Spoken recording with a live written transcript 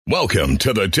Welcome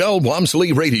to the Del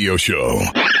Walmsley Radio Show.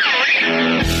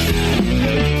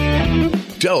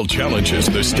 Del challenges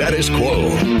the status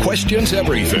quo, questions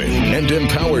everything, and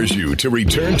empowers you to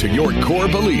return to your core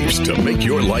beliefs to make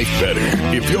your life better.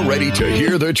 If you're ready to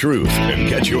hear the truth and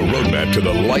get your roadmap to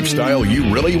the lifestyle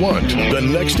you really want, the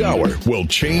next hour will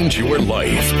change your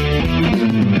life.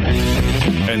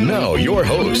 And now, your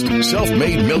host,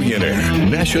 self-made millionaire,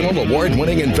 national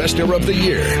award-winning investor of the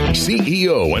year,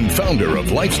 CEO and founder of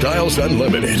Lifestyles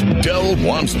Unlimited, Del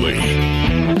Walmsley.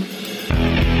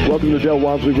 Welcome to the Del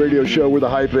Walmsley Radio Show, where the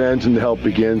hype ends and the help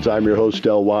begins. I'm your host,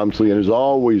 Del Walmsley, and as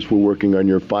always, we're working on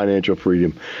your financial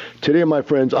freedom. Today, my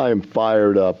friends, I am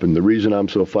fired up, and the reason I'm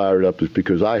so fired up is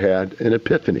because I had an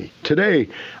epiphany. Today,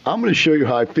 I'm going to show you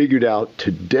how I figured out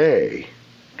today,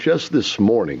 just this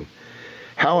morning,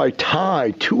 how I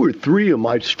tie two or three of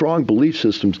my strong belief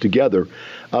systems together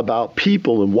about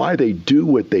people and why they do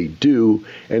what they do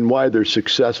and why they're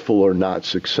successful or not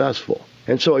successful.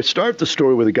 And so I start the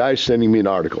story with a guy sending me an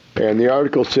article. And the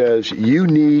article says, you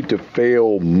need to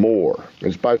fail more.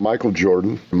 It's by Michael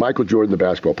Jordan, the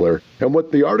basketball player. And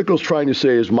what the article's trying to say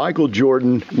is Michael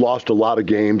Jordan lost a lot of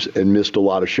games and missed a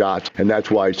lot of shots, and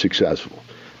that's why he's successful.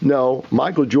 No,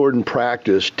 Michael Jordan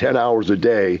practiced 10 hours a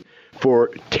day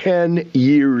for 10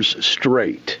 years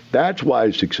straight. That's why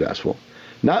he's successful.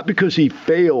 Not because he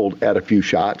failed at a few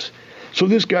shots. So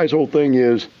this guy's whole thing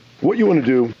is, what you want to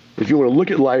do is you want to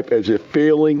look at life as if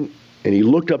failing, and he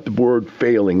looked up the word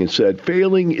failing and said,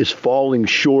 failing is falling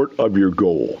short of your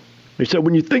goal. He said,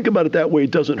 when you think about it that way,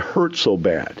 it doesn't hurt so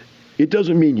bad. It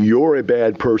doesn't mean you're a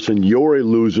bad person, you're a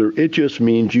loser. It just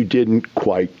means you didn't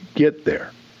quite get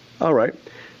there. All right.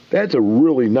 That's a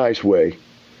really nice way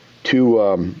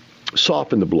to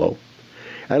soften the blow.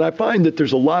 And I find that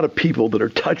there's a lot of people that are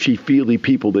touchy-feely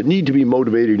people that need to be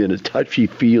motivated in a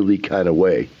touchy-feely kind of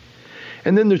way.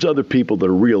 And then there's other people that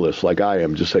are realists like I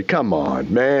am, just say, come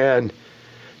on, man,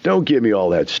 don't give me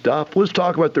all that stuff. Let's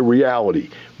talk about the reality.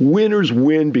 Winners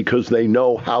win because they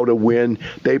know how to win.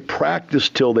 They practice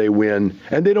till they win,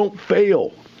 and they don't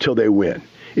fail till they win.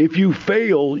 If you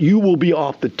fail, you will be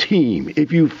off the team.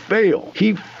 If you fail,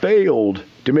 he failed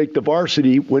to make the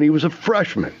varsity when he was a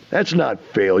freshman. That's not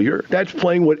failure. That's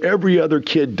playing what every other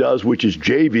kid does, which is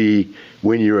JV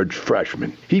when you're a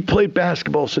freshman. He played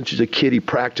basketball since he was a kid. He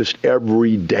practiced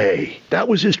every day. That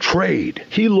was his trade.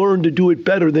 He learned to do it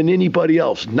better than anybody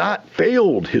else. Not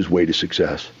failed his way to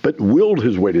success, but willed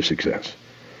his way to success.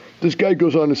 This guy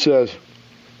goes on and says,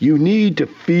 you need to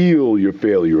feel your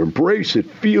failure. Embrace it.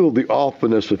 Feel the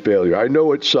awfulness of failure. I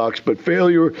know it sucks, but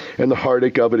failure and the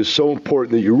heartache of it is so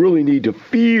important that you really need to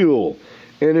feel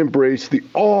and embrace the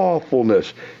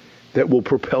awfulness that will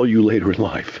propel you later in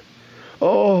life.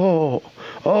 Oh,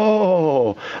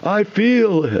 I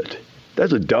feel it.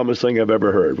 That's the dumbest thing I've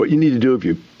ever heard. What you need to do if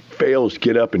you fail is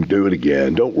get up and do it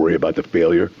again. Don't worry about the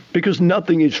failure, because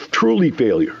nothing is truly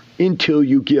failure until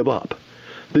you give up.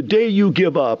 The day you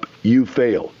give up, you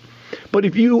fail. But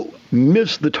if you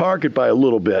miss the target by a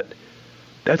little bit,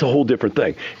 that's a whole different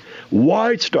thing.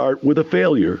 Why start with a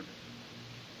failure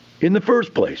in the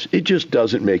first place? It just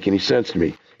doesn't make any sense to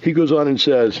me. He goes on and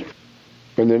says,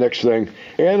 and the next thing,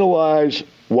 analyze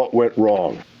what went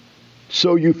wrong.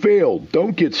 So you failed.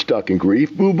 Don't get stuck in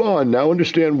grief. Move on. Now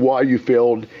understand why you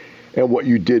failed and what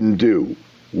you didn't do.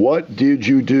 What did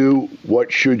you do?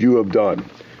 What should you have done?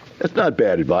 That's not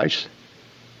bad advice.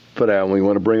 But I only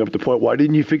want to bring up the point, why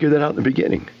didn't you figure that out in the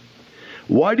beginning?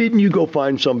 Why didn't you go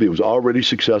find somebody who was already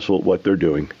successful at what they're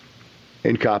doing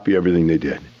and copy everything they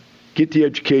did? Get the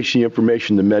education, the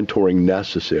information, the mentoring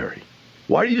necessary.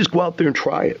 Why don't you just go out there and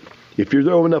try it? If you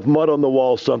throw enough mud on the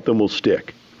wall, something will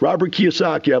stick. Robert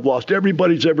Kiyosaki, I've lost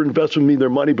everybody's ever invested with me their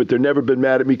money, but they've never been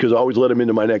mad at me because I always let them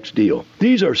into my next deal.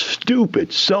 These are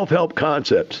stupid self-help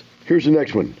concepts. Here's the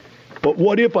next one. But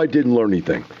what if I didn't learn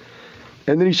anything?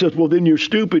 And then he says, well, then you're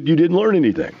stupid. You didn't learn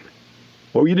anything.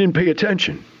 Or you didn't pay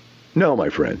attention. No, my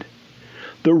friend.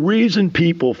 The reason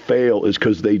people fail is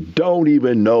because they don't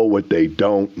even know what they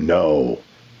don't know.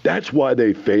 That's why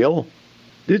they fail.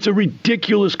 It's a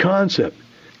ridiculous concept.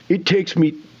 It takes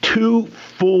me 2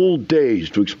 full days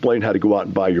to explain how to go out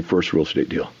and buy your first real estate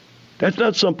deal. That's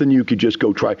not something you could just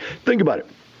go try. Think about it.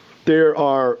 There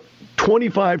are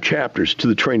 25 chapters to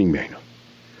the training manual.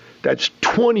 That's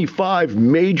 25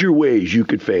 major ways you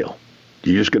could fail.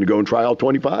 You're just going to go and try all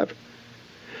 25?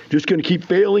 Just going to keep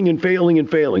failing and failing and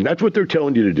failing. That's what they're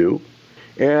telling you to do.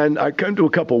 And I come to a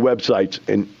couple websites,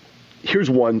 and here's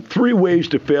one, 3 ways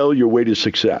to fail your way to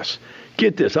success.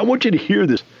 Get this. I want you to hear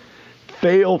this.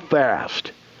 Fail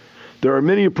fast. There are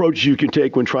many approaches you can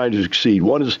take when trying to succeed.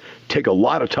 One is take a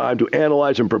lot of time to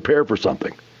analyze and prepare for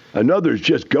something. Another is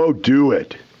just go do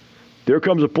it. There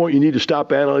comes a point you need to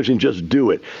stop analyzing, just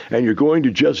do it. And you're going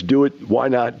to just do it. Why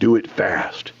not do it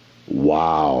fast?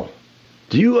 Wow.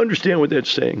 Do you understand what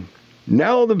that's saying?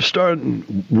 Now that I'm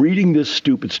starting reading this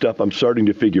stupid stuff, I'm starting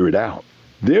to figure it out.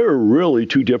 There are really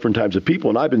two different types of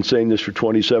people, and I've been saying this for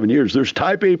 27 years. There's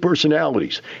type A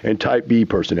personalities and type B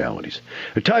personalities.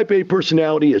 A type A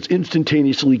personality is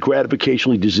instantaneously,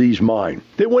 gratificationally diseased mind.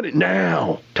 They want it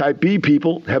now. Type B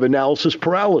people have analysis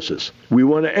paralysis. We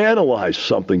want to analyze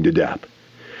something to death.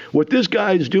 What this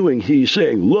guy is doing, he's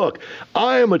saying, look,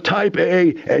 I am a type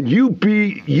A, and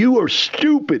you are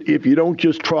stupid if you don't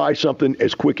just try something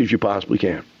as quick as you possibly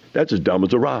can. That's as dumb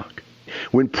as a rock.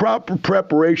 When proper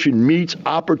preparation meets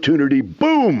opportunity,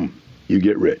 boom, you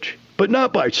get rich. But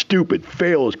not by stupid,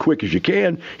 fail as quick as you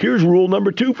can. Here's rule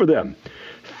number 2 for them.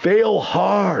 Fail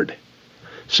hard.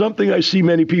 Something I see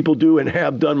many people do and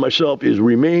have done myself is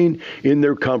remain in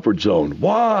their comfort zone.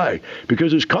 Why?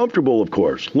 Because it's comfortable, of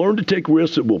course. Learn to take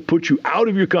risks that will put you out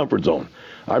of your comfort zone.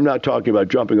 I'm not talking about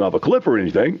jumping off a cliff or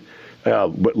anything.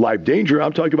 But life danger,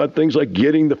 I'm talking about things like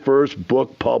getting the first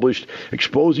book published,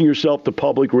 exposing yourself to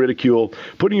public ridicule,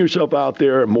 putting yourself out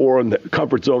there more in the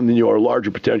comfort zone than you are, larger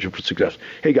potential for success.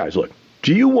 Hey guys, look,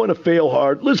 do you want to fail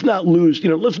hard? Let's not lose,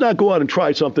 let's not go out and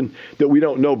try something that we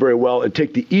don't know very well and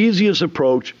take the easiest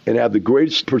approach and have the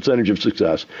greatest percentage of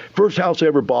success. First house I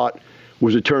ever bought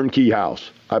was a turnkey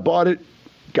house. I bought it,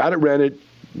 got it rented,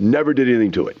 never did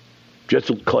anything to it,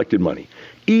 just collected money.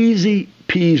 Easy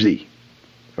peasy.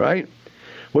 Right?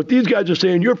 What these guys are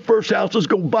saying, your first house, let's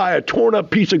go buy a torn up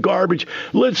piece of garbage.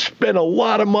 Let's spend a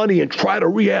lot of money and try to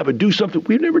rehab and do something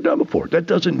we've never done before. That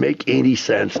doesn't make any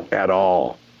sense at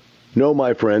all. No,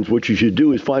 my friends, what you should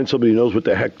do is find somebody who knows what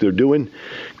the heck they're doing,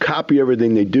 copy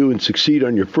everything they do, and succeed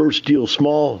on your first deal,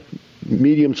 small,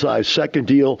 medium-sized second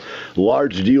deal,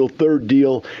 large deal, third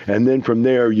deal, and then from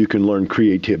there you can learn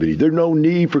creativity. There's no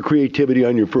need for creativity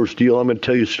on your first deal. I'm going to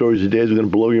tell you stories today that are going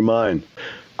to blow your mind.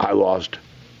 I lost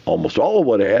almost all of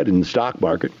what I had in the stock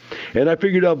market, and I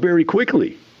figured out very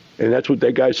quickly. And that's what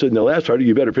that guy said in the last article.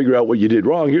 You better figure out what you did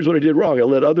wrong. Here's what I did wrong. I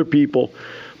let other people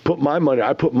put my money.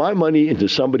 I put my money into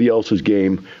somebody else's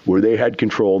game where they had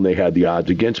control and they had the odds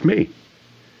against me.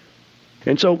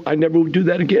 And so I never would do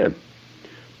that again.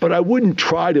 But I wouldn't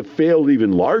try to fail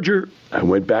even larger. I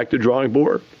went back to the drawing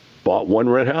board, bought one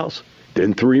rent house,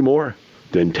 then 3 more,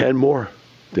 then 10 more,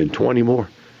 then 20 more,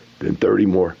 then 30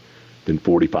 more, then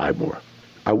 45 more.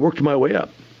 I worked my way up.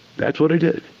 That's what I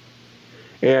did.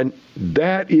 And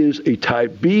that is a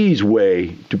type B's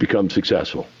way to become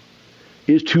successful,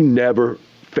 is to never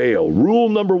fail. Rule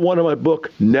number 1 of my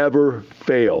book, never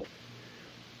fail.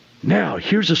 Now,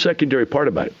 here's the secondary part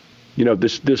about it.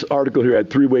 This article here had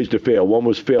 3 ways to fail. One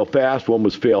was fail fast, one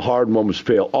was fail hard, and one was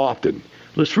fail often.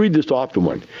 Let's read this often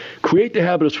one. Create the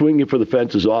habit of swinging for the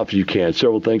fence as often as you can.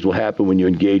 Several things will happen when you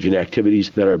engage in activities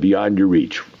that are beyond your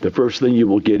reach. The first thing, you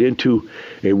will get into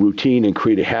a routine and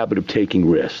create a habit of taking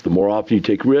risks. The more often you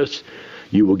take risks,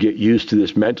 you will get used to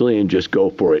this mentally and just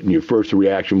go for it. And your first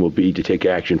reaction will be to take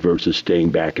action versus staying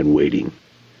back and waiting.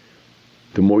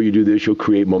 The more you do this, you'll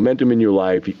create momentum in your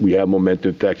life. We have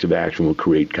momentum effects of action will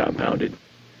create compounded.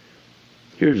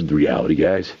 Here's the reality,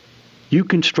 guys. You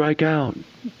can strike out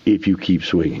if you keep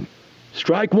swinging.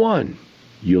 Strike 1,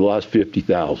 you lost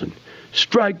 50,000.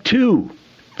 Strike 2,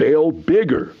 fail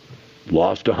bigger,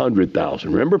 lost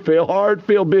 100,000. Remember, fail hard,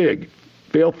 fail big.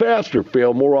 Fail faster,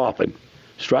 fail more often.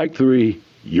 Strike 3,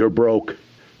 you're broke.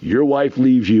 Your wife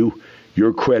leaves you.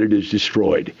 Your credit is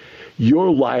destroyed. Your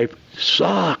life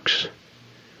sucks.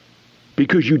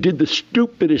 Because you did the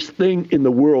stupidest thing in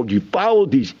the world. You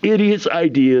followed these idiots'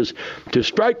 ideas to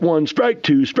strike 1, strike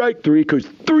 2, strike 3, because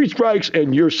 3 strikes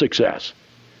and you're success.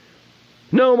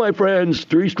 No, my friends,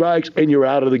 3 strikes and you're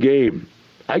out of the game.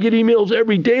 I get emails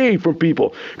every day from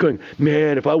people going,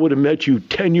 man, if I would have met you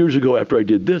 10 years ago after I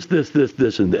did this,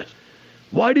 and this.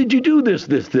 Why did you do this,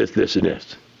 and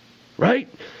this? Right?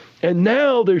 And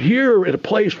now they're here at a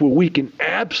place where we can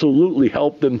absolutely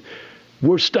help them,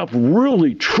 where stuff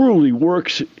really, truly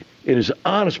works in its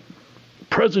honest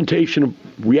presentation of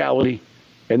reality,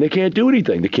 and they can't do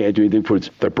anything. They can't do anything because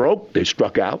they're broke, they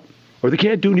struck out, or they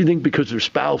can't do anything because their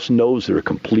spouse knows they're a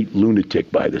complete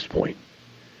lunatic by this point.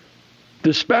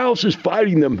 The spouse is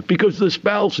fighting them because the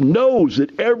spouse knows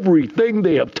that everything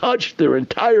they have touched, their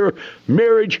entire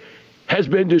marriage, has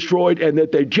been destroyed, and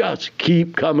that they just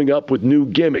keep coming up with new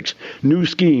gimmicks, new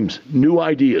schemes, new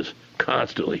ideas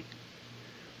constantly.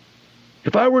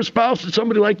 If I were a spouse to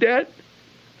somebody like that,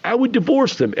 I would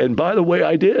divorce them. And by the way,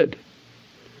 I did.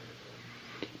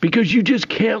 Because you just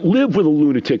can't live with a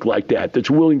lunatic like that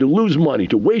that's willing to lose money,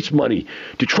 to waste money,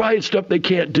 to try stuff they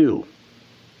can't do.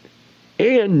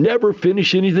 and never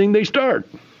finish anything they start,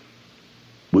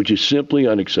 which is simply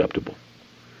unacceptable.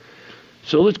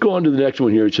 So let's go on to the next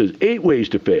one here. It says 8 ways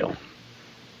to fail.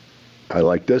 I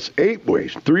like this. 8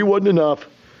 ways. 3 wasn't enough.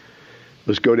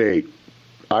 Let's go to 8.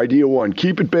 Idea 1,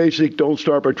 keep it basic. Don't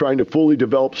start by trying to fully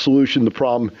develop a solution to the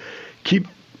problem. Keep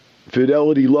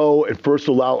fidelity low and first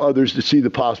allow others to see the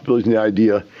possibilities in the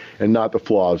idea and not the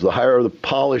flaws. The higher the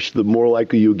polish, the more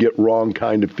likely you'll get wrong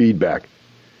kind of feedback.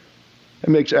 It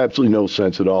makes absolutely no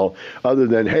sense at all, other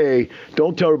than, hey,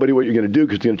 don't tell everybody what you're going to do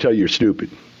because they're going to tell you you're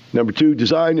stupid. Number 2,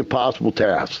 design impossible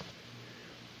tasks.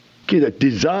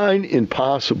 Design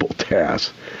impossible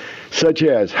tasks, such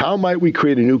as how might we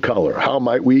create a new color? How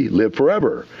might we live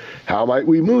forever? How might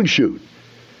we moonshoot?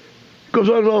 Goes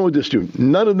on and on with this, too.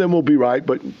 None of them will be right,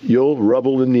 but you'll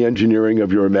revel in the engineering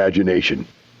of your imagination.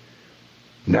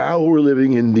 Now we're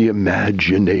living in the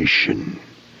imagination.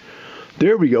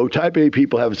 There we go. Type A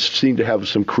people seem to have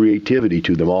some creativity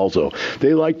to them also.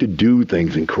 They like to do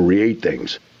things and create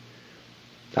things.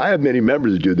 I have many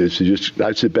members that do this.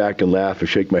 I sit back and laugh and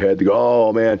shake my head. They go,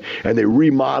 oh, man, and they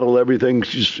remodel everything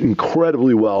just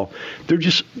incredibly well.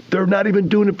 They're not even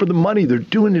doing it for the money. They're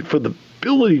doing it for the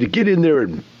ability to get in there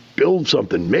and build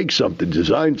something, make something,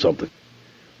 design something.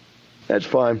 That's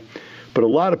fine. But a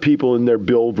lot of people in there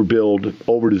build,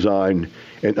 over-design,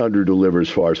 and under-deliver as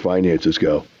far as finances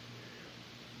go.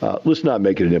 Let's not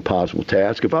make it an impossible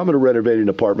task. If I'm going to renovate an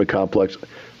apartment complex,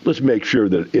 let's make sure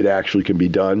that it actually can be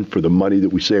done for the money that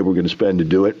we say we're going to spend to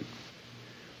do it.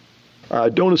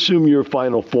 Don't assume your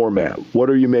final format. What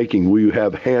are you making? Will you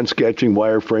have hand sketching,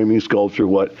 wireframing, sculpture,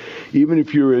 what? Even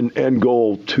if you're an end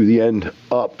goal to the end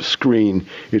up screen,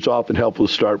 it's often helpful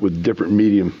to start with different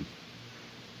medium.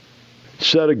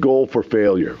 Set a goal for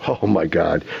failure. Oh, my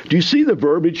God. Do you see the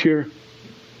verbiage here?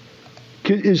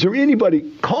 Is there anybody,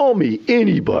 call me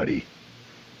anybody,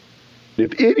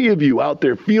 if any of you out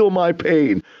there feel my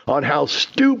pain on how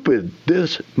stupid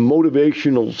this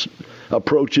motivational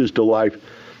approach is to life,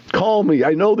 call me.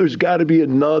 I know there's got to be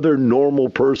another normal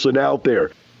person out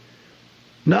there.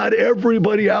 Not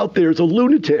everybody out there is a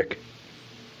lunatic.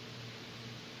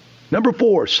 Number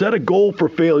 4, set a goal for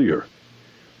failure.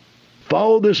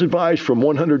 Follow this advice from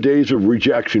 100 Days of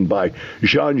Rejection by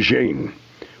Jean Jean.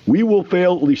 We will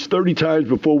fail at least 30 times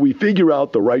before we figure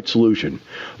out the right solution.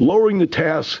 Lowering the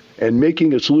task and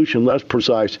making a solution less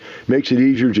precise makes it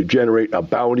easier to generate a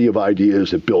bounty of ideas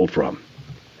to build from.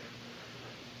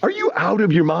 Are you out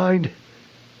of your mind?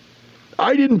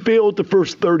 I didn't fail at the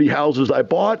first 30 houses I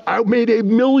bought. I made $1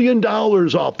 million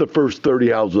off the first 30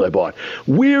 houses I bought.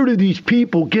 Where do these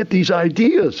people get these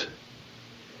ideas?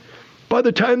 By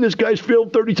the time this guy's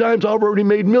failed 30 times, I've already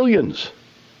made millions.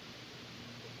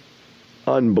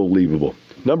 Unbelievable.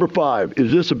 Number 5,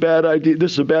 is this a bad idea?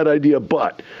 This is a bad idea,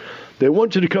 but they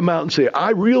want you to come out and say, I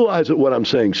realize that what I'm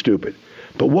saying is stupid,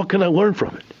 but what can I learn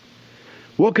from it?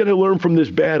 What can I learn from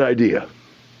this bad idea?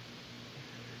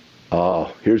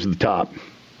 Oh, here's the top,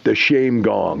 the shame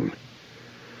gong.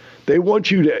 They want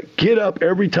you to get up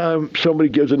every time somebody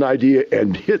gives an idea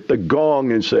and hit the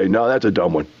gong and say, no, that's a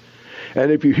dumb one.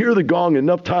 And if you hear the gong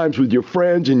enough times with your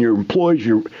friends and your employees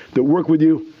that work with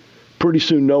you, pretty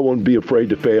soon no one will be afraid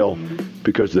to fail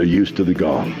because they're used to the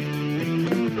gong.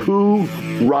 Who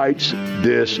writes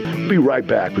this? We'll be right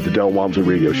back with the Del Walmsley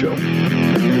Radio Show.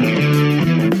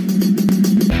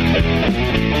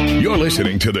 You're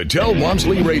listening to the Del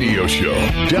Walmsley Radio Show.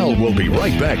 Del will be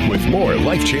right back with more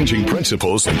life-changing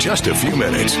principles in just a few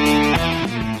minutes.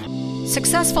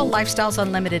 Successful Lifestyles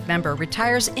Unlimited member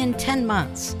retires in 10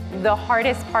 months. The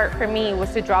hardest part for me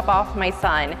was to drop off my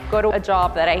son, go to a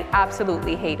job that I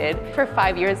absolutely hated for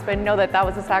 5 years, but know that that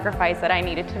was a sacrifice that I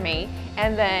needed to make,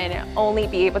 and then only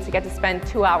be able to get to spend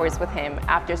 2 hours with him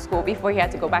after school before he had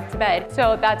to go back to bed.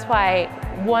 So that's why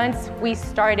once we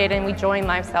started and we joined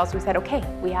Lifestyles, we said, okay,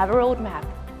 we have a roadmap.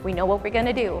 We know what we're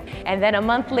gonna do. And then a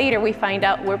month later, we find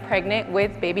out we're pregnant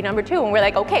with baby number 2. And we're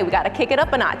like, okay, we gotta kick it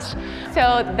up a notch.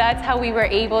 So that's how we were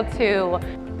able to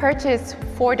purchase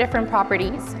 4 different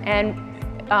properties and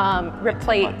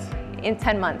replace in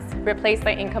 10 months, replace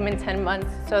the income in 10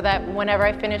 months so that whenever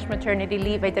I finished maternity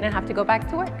leave, I didn't have to go back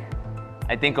to work.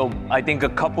 I think a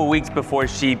couple weeks before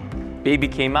baby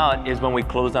came out is when we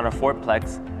closed on our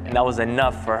 4-plex. And that was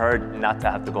enough for her not to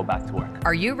have to go back to work.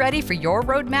 Are you ready for your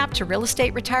roadmap to real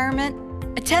estate retirement?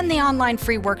 Attend the online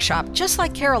free workshop just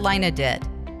like Carolina did.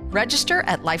 Register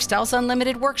at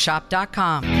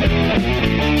lifestylesunlimitedworkshop.com.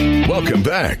 Welcome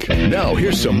back. Now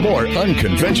here's some more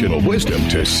unconventional wisdom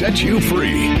to set you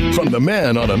free from the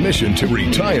man on a mission to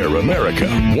retire America,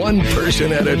 one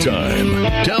person at a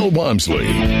time, Del Walmsley.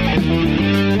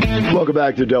 Welcome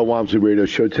back to the Del Walmsley Radio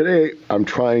Show. Today, I'm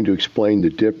trying to explain the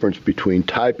difference between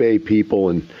Type A people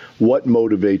and what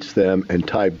motivates them, and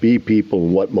Type B people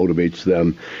and what motivates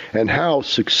them, and how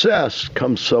success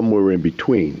comes somewhere in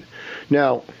between.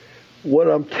 Now, what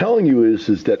I'm telling you is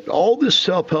that all this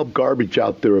self-help garbage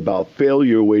out there about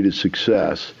failure way to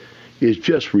success is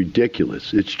just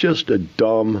ridiculous. It's just a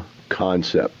dumb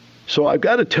concept. So I've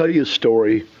got to tell you a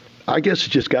story. I guess I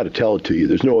just got to tell it to you.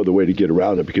 There's no other way to get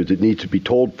around it because it needs to be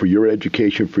told for your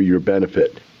education, for your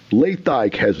benefit. Leif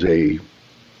Dyke has a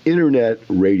internet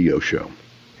radio show,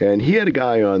 and he had a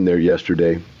guy on there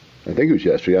yesterday. I think it was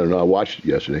yesterday. I don't know. I watched it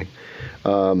yesterday.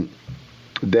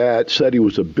 That said he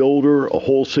was a builder, a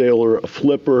wholesaler, a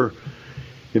flipper.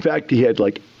 In fact, he had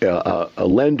like a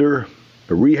lender,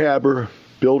 a rehabber,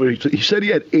 builder. He said he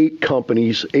had 8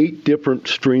 companies, 8 different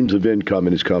streams of income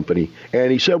in his company.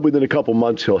 And he said within a couple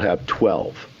months he'll have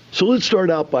 12. So let's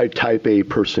start out by Type A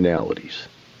personalities.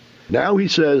 Now he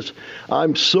says,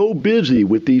 I'm so busy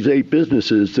with these 8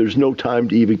 businesses, there's no time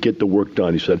to even get the work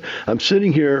done. He said, I'm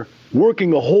sitting here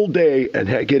working a whole day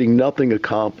and getting nothing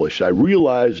accomplished. I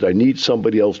realized I need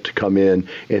somebody else to come in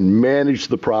and manage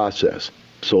the process.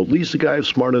 So at least the guy is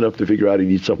smart enough to figure out he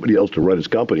needs somebody else to run his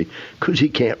company because he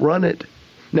can't run it.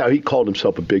 Now, he called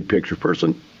himself a big picture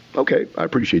person. Okay, I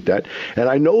appreciate that. And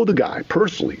I know the guy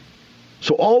personally.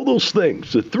 So all those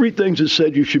things, the 3 things it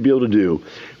said you should be able to do,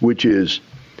 which is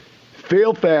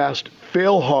fail fast,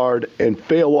 fail hard, and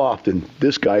fail often,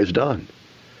 this guy is done.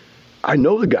 I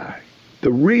know the guy.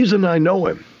 The reason I know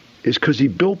him is because he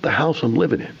built the house I'm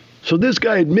living in. So this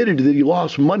guy admitted that he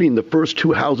lost money in the first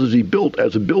 2 houses he built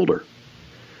as a builder.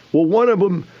 Well, one of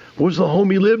them was the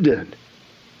home he lived in.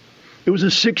 It was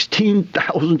a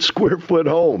 16,000 square foot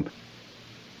home.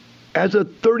 As a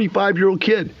 35-year-old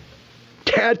kid,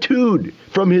 tattooed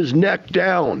from his neck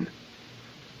down.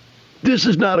 This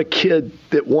is not a kid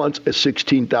that wants a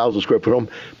 16,000 square foot home.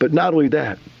 But not only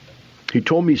that, he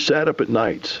told me he sat up at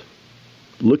nights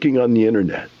looking on the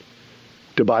internet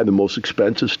to buy the most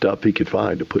expensive stuff he could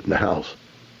find to put in the house.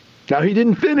 Now, he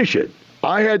didn't finish it.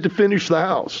 I had to finish the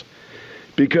house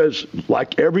because,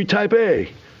 like every Type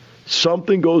A,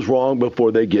 something goes wrong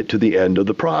before they get to the end of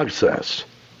the process.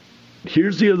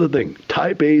 Here's the other thing.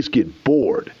 Type A's get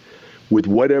bored with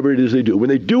whatever it is they do. When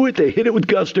they do it, they hit it with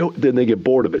gusto, then they get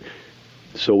bored of it.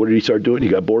 So what did he start doing? He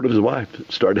got bored of his wife,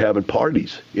 started having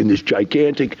parties in this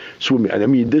gigantic swimming. I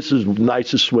mean, this is the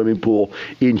nicest swimming pool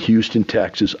in Houston,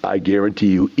 Texas, I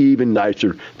guarantee you, even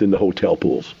nicer than the hotel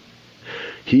pools.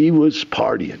 He was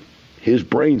partying his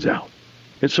brains out.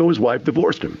 And so his wife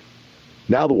divorced him.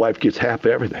 Now the wife gets half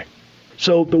everything.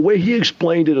 So the way he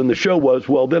explained it on the show was,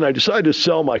 well, then I decided to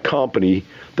sell my company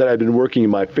that I'd been working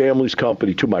in my family's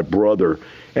company to my brother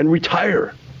and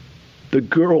retire. The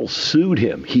girl sued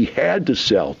him. He had to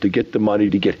sell to get the money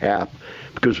to get half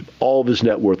because all of his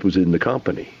net worth was in the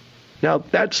company. Now,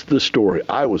 that's the story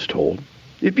I was told.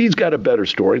 If he's got a better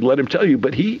story, let him tell you,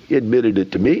 but he admitted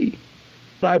it to me.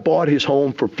 I bought his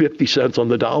home for 50 cents on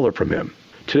the dollar from him.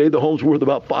 Today, the home's worth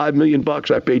about $5 million.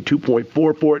 I paid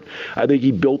 $2.4 for it. I think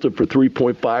he built it for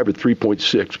 $3.5 or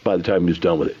 $3.6 by the time he was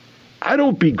done with it. I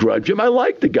don't begrudge him. I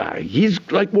like the guy. He's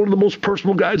like one of the most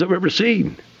personal guys I've ever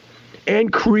seen.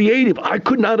 And creative. I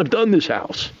could not have done this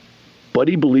house. But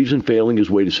he believes in failing his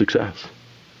way to success.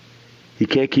 He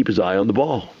can't keep his eye on the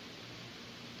ball.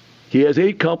 He has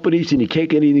 8 companies and he can't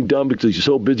get anything done because he's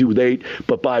so busy with 8.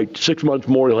 But by 6 months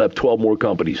more, he'll have 12 more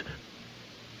companies.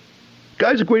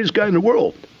 Guy's the greatest guy in the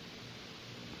world.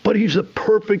 But he's a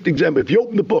perfect example. If you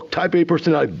open the book, Type A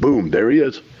personality, boom, there he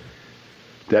is.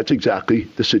 That's exactly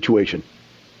the situation.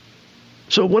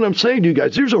 So what I'm saying to you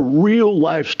guys, there's a real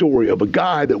life story of a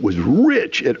guy that was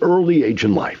rich at early age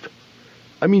in life.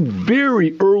 I mean,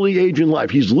 very early age in life.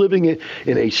 He's living in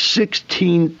a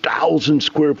 16,000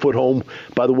 square foot home.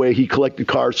 By the way, he collected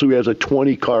cars, so he has a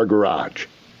 20-car garage.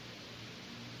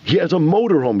 He has a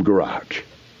motorhome garage.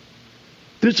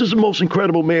 This is the most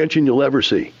incredible mansion you'll ever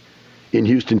see in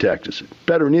Houston, Texas.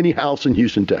 Better than any house in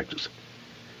Houston, Texas.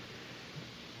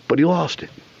 But he lost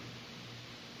it.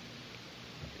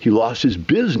 He lost his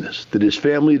business that his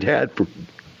family had had for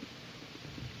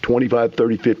 25,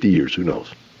 30, 50 years, who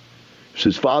knows. It's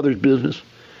his father's business.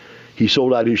 He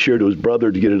sold out his share to his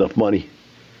brother to get enough money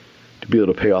to be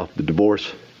able to pay off the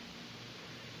divorce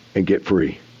and get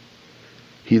free.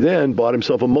 He then bought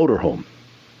himself a motorhome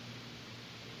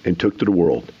and took to the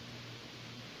world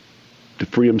to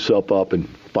free himself up and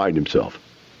find himself.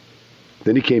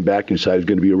 Then he came back and decided he was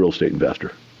going to be a real estate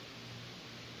investor.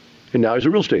 And now he's a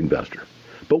real estate investor.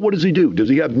 But what does he do? Does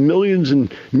he have millions and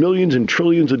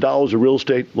trillions of dollars of real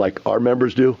estate like our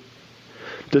members do?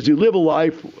 Does he live a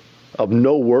life of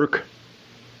no work?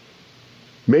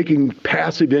 making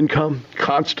passive income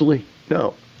constantly.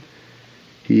 No.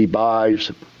 He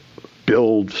buys,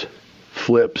 builds,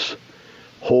 flips,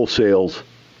 wholesales,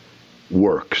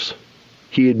 works.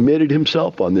 He admitted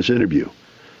himself on this interview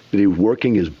that he was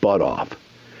working his butt off,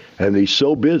 and he's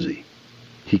so busy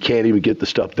he can't even get the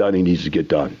stuff done he needs to get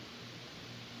done.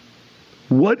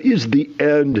 What is the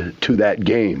end to that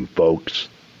game, folks?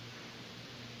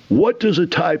 What does a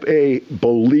type A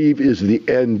believe is the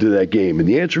end to that game? And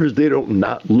the answer is they're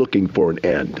not looking for an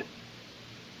end.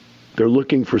 They're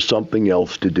looking for something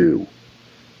else to do,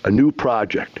 a new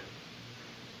project,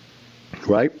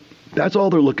 right? That's all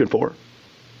they're looking for.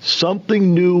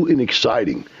 Something new and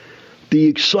exciting. The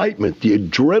excitement, the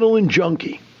adrenaline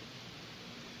junkie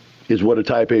is what a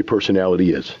type A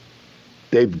personality is.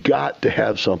 They've got to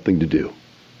have something to do.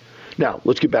 Now,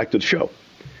 let's get back to the show.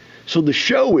 So the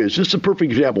show is a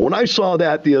perfect example. When I saw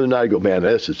that the other night, I go, man,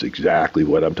 this is exactly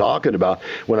what I'm talking about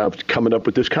when I was coming up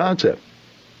with this concept.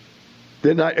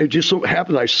 Then it just so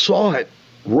happened I saw it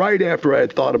right after I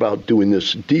had thought about doing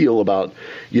this deal about,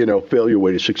 failure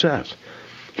way to success.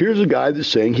 Here's a guy that's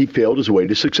saying he failed his way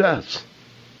to success.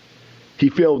 He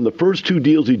failed in the first 2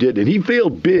 deals he did, and he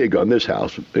failed big on this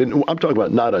house. And I'm talking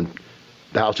about not on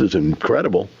the house is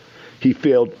incredible. He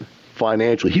failed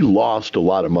financially. He lost a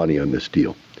lot of money on this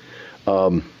deal.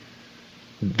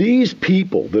 These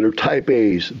people that are type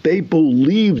A's, they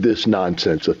believe this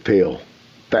nonsense of fail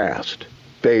fast,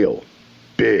 fail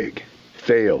big,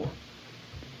 fail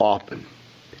often.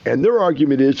 And their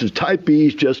argument is type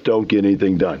B's just don't get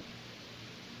anything done.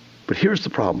 But here's the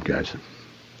problem, guys.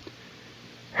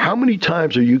 How many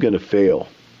times are you going to fail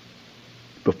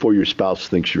before your spouse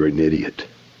thinks you're an idiot?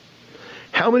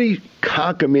 How many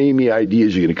cockamamie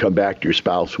ideas are you going to come back to your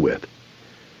spouse with?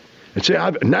 And say,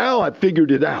 now I've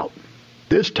figured it out.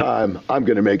 This time, I'm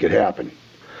going to make it happen.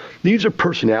 These are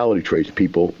personality traits,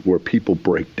 people, where people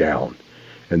break down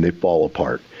and they fall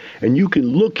apart. And you can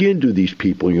look into these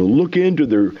people, you look into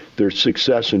their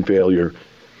success and failure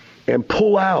and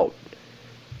pull out.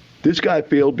 This guy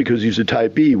failed because he's a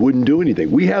type B, wouldn't do anything.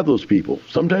 We have those people.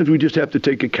 Sometimes we just have to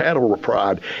take a cattle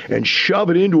prod and shove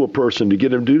it into a person to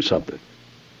get him to do something.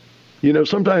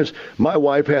 Sometimes my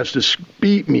wife has to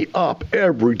beat me up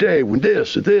every day when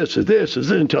this,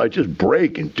 until I just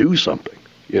break and do something,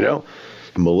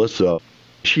 Melissa,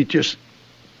 she just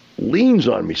leans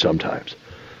on me sometimes.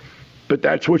 But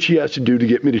that's what she has to do to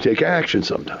get me to take action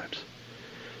sometimes.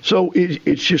 So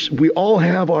it's just, we all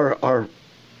have our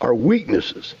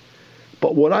weaknesses.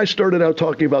 But what I started out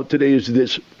talking about today is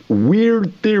this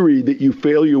weird theory that you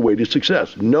fail your way to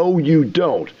success. No, you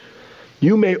don't.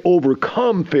 You may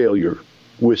overcome failure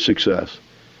with success,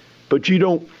 but you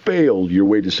don't fail your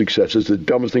way to success. It's the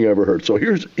dumbest thing I ever heard. So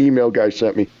here's an email guy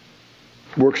sent me.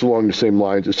 Works along the same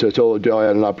lines. It says, hello, Del, I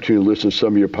had an opportunity to listen to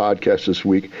some of your podcasts this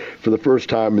week for the first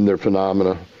time, and they're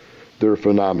phenomena.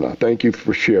 Thank you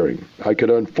for sharing. I could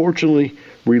unfortunately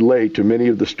relate to many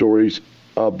of the stories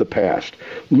of the past.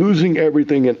 Losing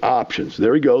everything in options.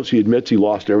 There he goes. He admits he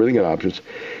lost everything in options.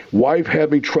 Wife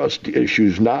having trust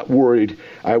issues, not worried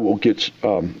I will get...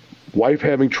 wife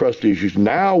having trust issues,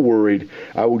 now worried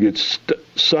I will get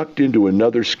sucked into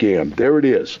another scam. There it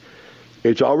is.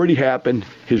 It's already happened.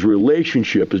 His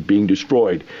relationship is being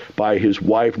destroyed by his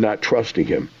wife not trusting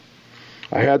him.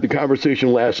 I had the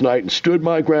conversation last night and stood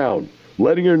my ground,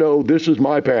 letting her know this is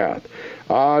my path.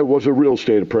 I was a real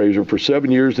estate appraiser for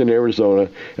 7 years in Arizona,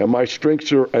 and my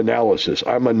strengths are analysis.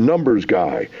 I'm a numbers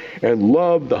guy and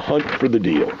love the hunt for the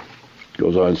deal.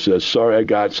 Goes on and says, sorry I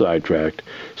got sidetracked.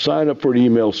 Sign up for an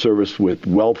email service with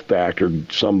Wealth Factor.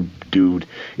 Some dude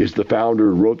is the founder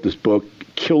who wrote this book,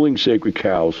 Killing Sacred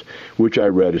Cows, which I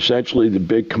read. Essentially the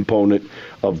big component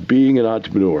of being an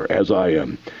entrepreneur, as I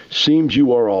am. Seems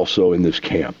you are also in this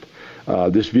camp.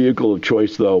 This vehicle of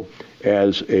choice, though,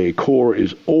 as a core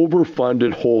is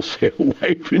overfunded wholesale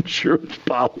life insurance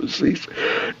policies.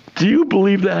 Do you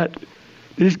believe that?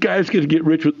 This guy's going to get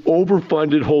rich with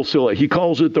overfunded wholesale. He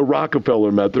calls it the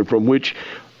Rockefeller method, from which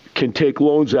can take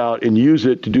loans out and use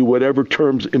it to do whatever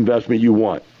terms investment you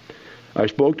want. I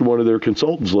spoke to one of their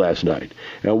consultants last night.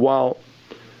 And while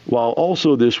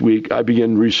also this week I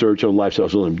began research on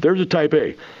Lifestyles Unlimited, there's a type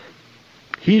A.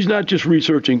 He's not just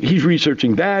researching, he's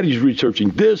researching that, he's researching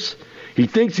this. He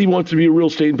thinks he wants to be a real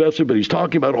estate investor, but he's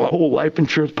talking about whole life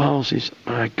insurance policies.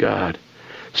 My God.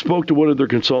 Spoke to one of their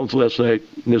consultants last night,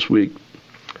 this week.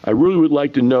 I really would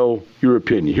like to know your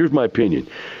opinion. Here's my opinion.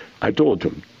 I told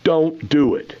him, don't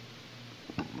do it.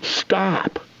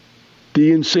 Stop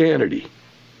the insanity.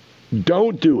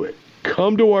 Don't do it.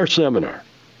 Come to our seminar.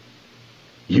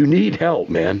 You need help,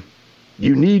 man.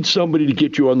 You need somebody to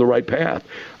get you on the right path.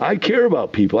 I care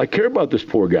about people. I care about this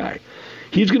poor guy.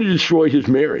 He's going to destroy his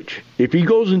marriage. If he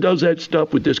goes and does that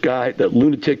stuff with this guy, that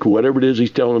lunatic, whatever it is he's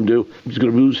telling him to do, he's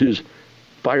going to lose his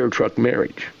fire truck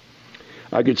marriage.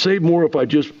 I could save more if I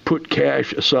just put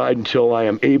cash aside until I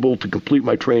am able to complete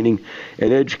my training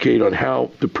and educate on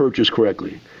how to purchase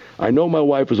correctly. I know my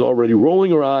wife is already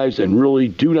rolling her eyes and really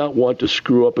do not want to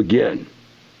screw up again.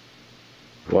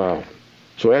 Wow.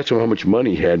 So I asked him how much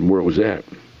money he had and where it was at.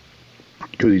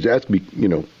 Because he's asked me,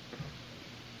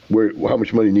 how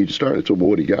much money he needs to start. I told him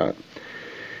what he got.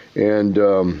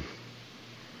 And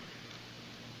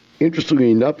interestingly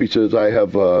enough, he says, I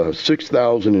have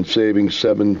 $6,000 in savings,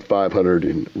 $7,500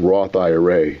 in Roth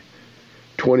IRA,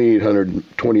 $2,800,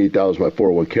 $28,000 my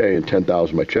 401k, and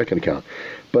 $10,000 my checking account.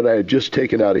 But I had just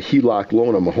taken out a HELOC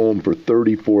loan on my home for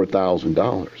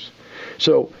 $34,000.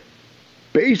 So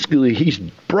basically, he's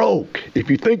broke. If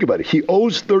you think about it, he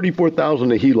owes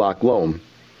 $34,000 a HELOC loan,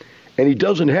 and he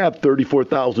doesn't have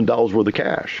 $34,000 worth of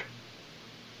cash.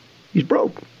 He's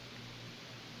broke.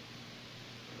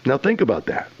 Now think about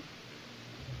that.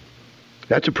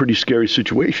 That's a pretty scary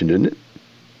situation, isn't it?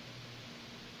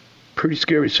 Pretty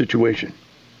scary situation.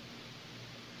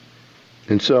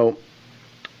 And so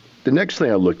the next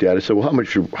thing I looked at, I said, well, how much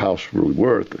is your house really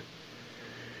worth? And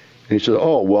he said,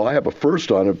 oh, well, I have a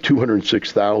first on of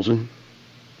 $206,000,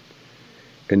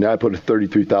 and now I put a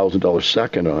 $33,000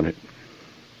 second on it.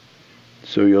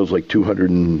 So he owes like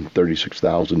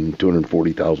 $236,000,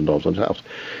 $240,000 on his house.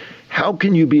 How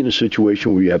can you be in a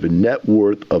situation where you have a net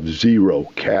worth of zero,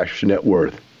 cash net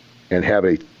worth, and have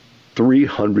a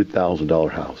 $300,000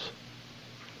 house?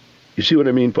 You see what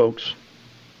I mean, folks?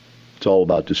 It's all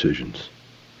about decisions.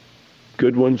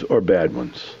 Good ones or bad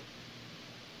ones.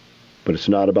 But it's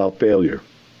not about failure.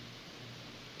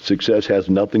 Success has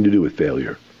nothing to do with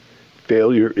failure.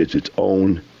 Failure is its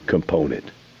own component.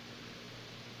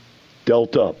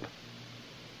 Dealt up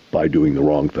by doing the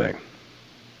wrong thing.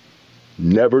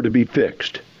 Never to be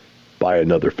fixed by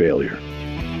another failure.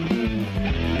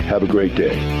 Have a great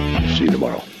day. See you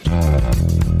tomorrow.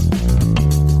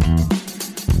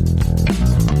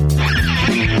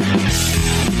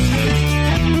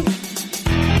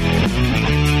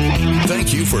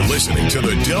 Thank you for listening to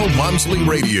the Del Walmsley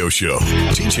Radio Show,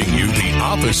 teaching you the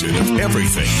opposite of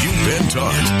everything you've been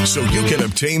taught, so you can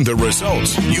obtain the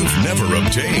results you've never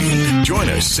obtained. Join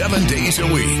us 7 days a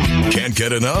week. Can't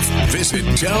get enough? Visit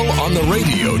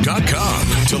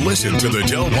DelOnTheRadio.com to listen to the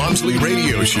Del Walmsley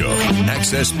Radio Show,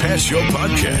 access past show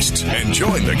podcasts, and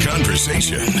join the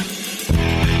conversation.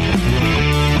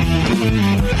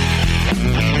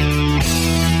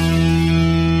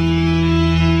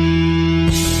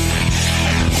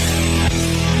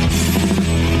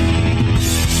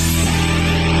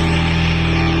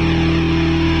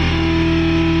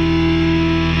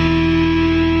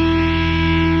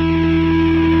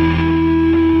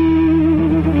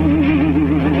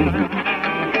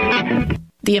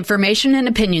 The information and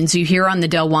opinions you hear on the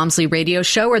Del Walmsley Radio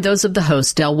Show are those of the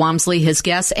host, Del Walmsley, his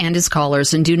guests, and his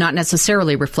callers, and do not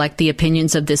necessarily reflect the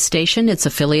opinions of this station, its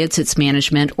affiliates, its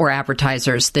management, or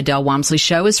advertisers. The Del Walmsley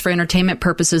Show is for entertainment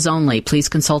purposes only. Please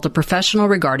consult a professional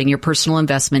regarding your personal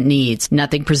investment needs.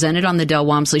 Nothing presented on the Del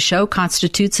Walmsley Show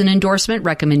constitutes an endorsement,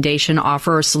 recommendation,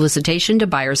 offer, or solicitation to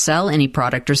buy or sell any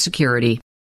product or security.